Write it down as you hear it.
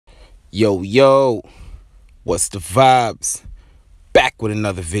Yo, yo, what's the vibes? Back with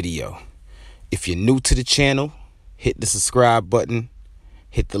another video. If you're new to the channel, hit the subscribe button,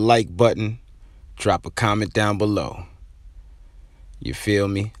 hit the like button, drop a comment down below. You feel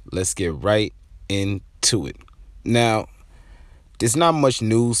me? Let's get right into it. Now, there's not much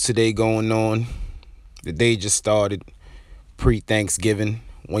news today going on. The day just started pre-Thanksgiving.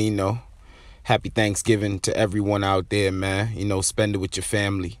 Well, happy Thanksgiving to everyone out there, man. Spend it with your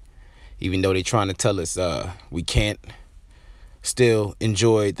family. Even though they're trying to tell us we can't, still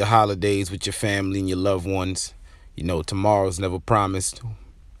enjoy the holidays with your family and your loved ones. Tomorrow's never promised.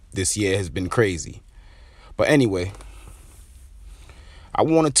 This year has been crazy. But anyway, I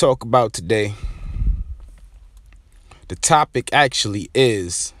want to talk about today. The topic actually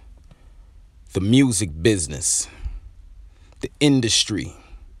is the music business, the industry,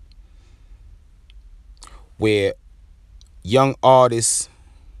 where young artists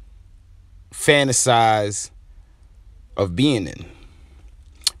fantasize of being in.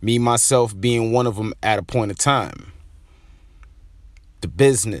 Me, myself, being one of them at a point of time. The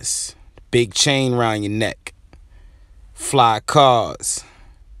business, big chain around your neck, fly cars,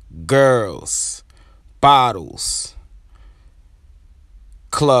 girls, bottles,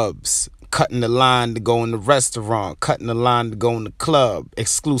 clubs, cutting the line to go in the restaurant, cutting the line to go in the club,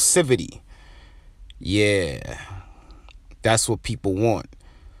 exclusivity. Yeah, that's what people want.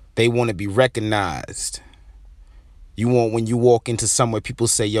 They want to be recognized. You want when you walk into somewhere, people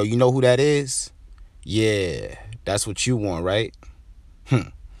say, yo, you know who that is? Yeah, that's what you want, right?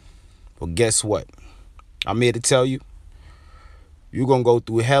 Well, guess what? I'm here to tell you, you're going to go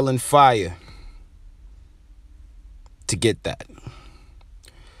through hell and fire to get that.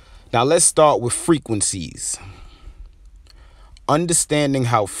 Now, let's start with frequencies. Understanding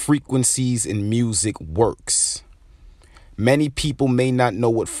how frequencies in music works. Many people may not know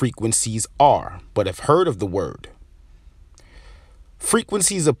what frequencies are, but have heard of the word.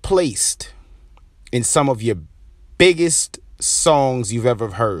 Frequencies are placed in some of your biggest songs you've ever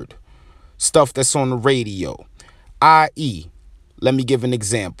heard. Stuff that's on the radio. I.e., let me give an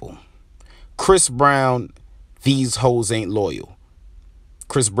example. Chris Brown, These Hoes Ain't Loyal.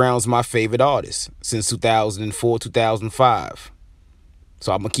 Chris Brown's my favorite artist since 2004, 2005.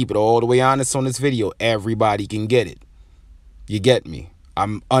 So I'm going to keep it all the way honest on this video. Everybody can get it. You get me?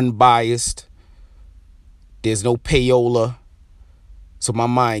 I'm unbiased. There's no payola. So my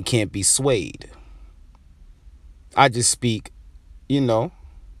mind can't be swayed. I just speak, I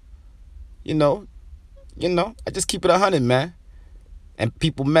just keep it 100, man. And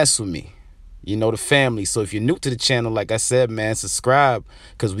people mess with me. The family. So if you're new to the channel, like I said, man, subscribe.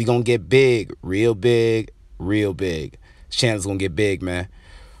 Because we going to get big. Real big. Real big. This channel's going to get big, man.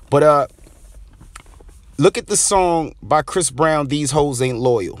 But, look at the song by Chris Brown, These Hoes Ain't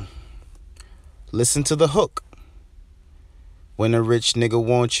Loyal. Listen to the hook. When a rich nigga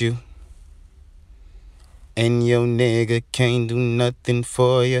wants you and your nigga can't do nothing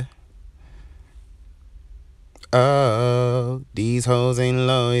for you. Oh, these hoes ain't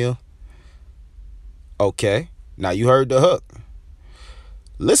loyal. Okay, now you heard the hook.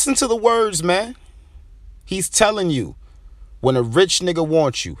 Listen to the words, man. He's telling you, when a rich nigga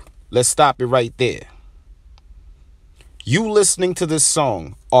wants you. Let's stop it right there. You listening to this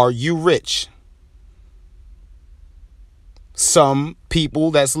song, are you rich? Some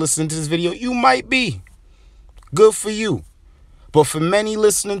people that's listening to this video, you might be. Good for you. But for many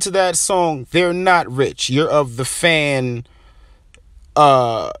listening to that song, they're not rich. You're of the fan.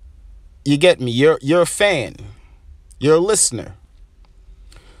 You get me? You're a fan. You're a listener.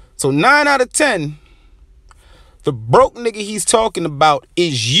 So 9 out of 10, the broke nigga he's talking about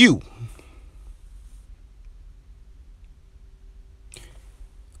is you.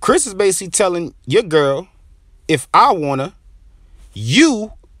 Chris is basically telling your girl, if I wanna,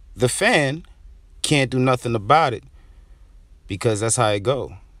 you, the fan, can't do nothing about it. Because that's how it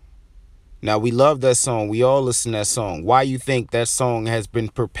go. Now, we love that song. We all listen to that song. Why you think that song has been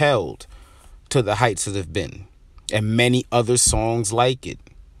propelled to the heights that have been? And many other songs like it.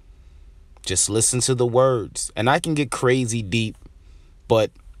 Just listen to the words. And I can get crazy deep,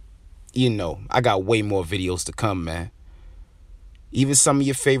 but, I got way more videos to come, man. Even some of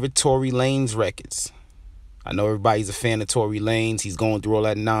your favorite Tory Lanez records. I know everybody's a fan of Tory Lanez. He's going through all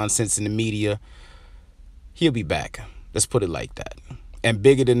that nonsense in the media. He'll be back. Let's put it like that. And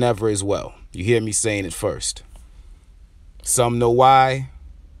bigger than ever as well. You hear me saying it first. Some know why.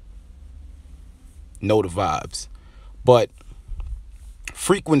 Know the vibes. But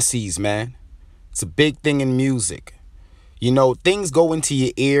frequencies, man. It's a big thing in music. Things go into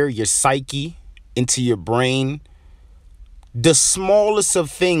your ear, your psyche, into your brain The smallest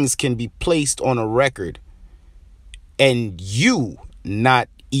of things can be placed on a record and you not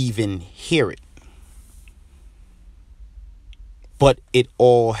even hear it. But it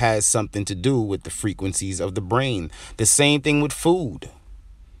all has something to do with the frequencies of the brain. The same thing with food.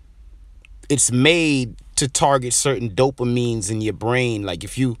 It's made to target certain dopamines in your brain. Like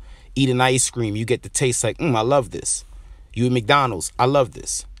if you eat an ice cream, you get the taste like, I love this. You eat McDonald's, I love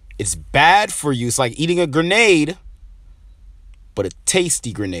this. It's bad for you. It's like eating a grenade, but a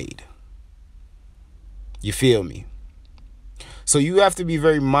tasty grenade. You feel me? So you have to be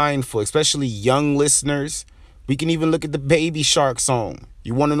very mindful, especially young listeners. We can even look at the Baby Shark song.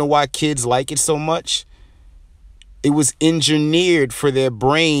 You want to know why kids like it so much? It was engineered for their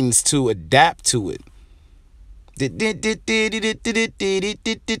brains to adapt to it. They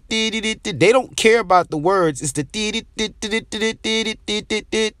don't care about the words. It's the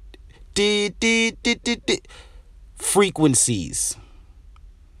frequencies.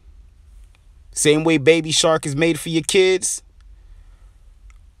 Same way Baby Shark is made for your kids,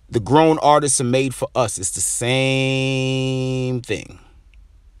 the grown artists are made for us. It's the same thing.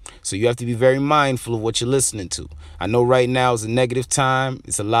 So you have to be very mindful of what you're listening to. I know right now is a negative time.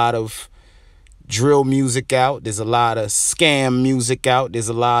 It's a lot of drill music out. There's a lot of scam music out. There's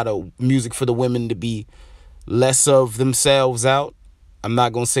a lot of music for the women to be less of themselves out. I'm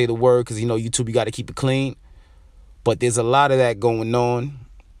not going to say the word because, YouTube, you got to keep it clean. But there's a lot of that going on.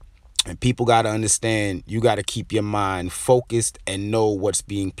 And people got to understand, you got to keep your mind focused and know what's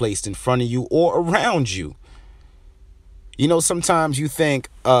being placed in front of you or around you. Sometimes you think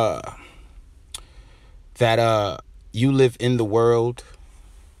that you live in the world.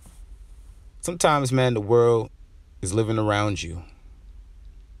 Sometimes, man, the world is living around you.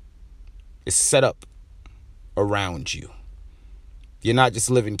 It's set up around you. You're not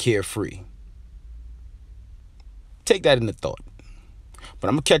just living carefree. Take that into thought. But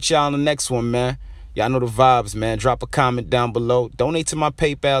I'm going to catch y'all on the next one, man. Y'all know the vibes, man. Drop a comment down below. Donate to my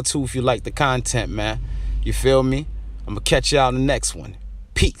PayPal, too, if you like the content, man. You feel me? I'm going to catch y'all on the next one.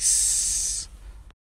 Peace.